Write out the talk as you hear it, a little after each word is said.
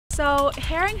So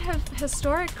herring have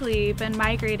historically been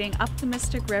migrating up the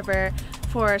Mystic River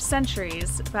for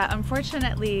centuries, but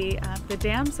unfortunately the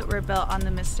dams that were built on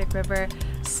the Mystic River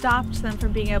stopped them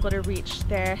from being able to reach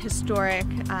their historic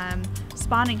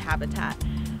spawning habitat.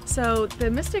 So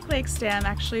the Mystic Lakes Dam,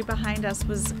 actually behind us,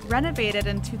 was renovated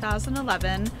in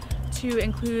 2011 to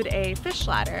include a fish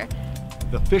ladder.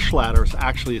 The fish ladder is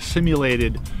actually a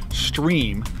simulated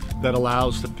stream that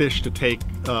allows the fish to take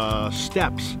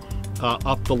steps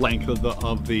up the length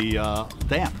of the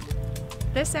dam.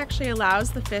 This actually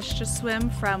allows the fish to swim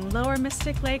from lower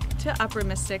Mystic Lake to upper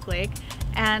Mystic Lake,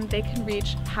 and they can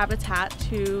reach habitat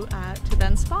to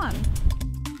then spawn.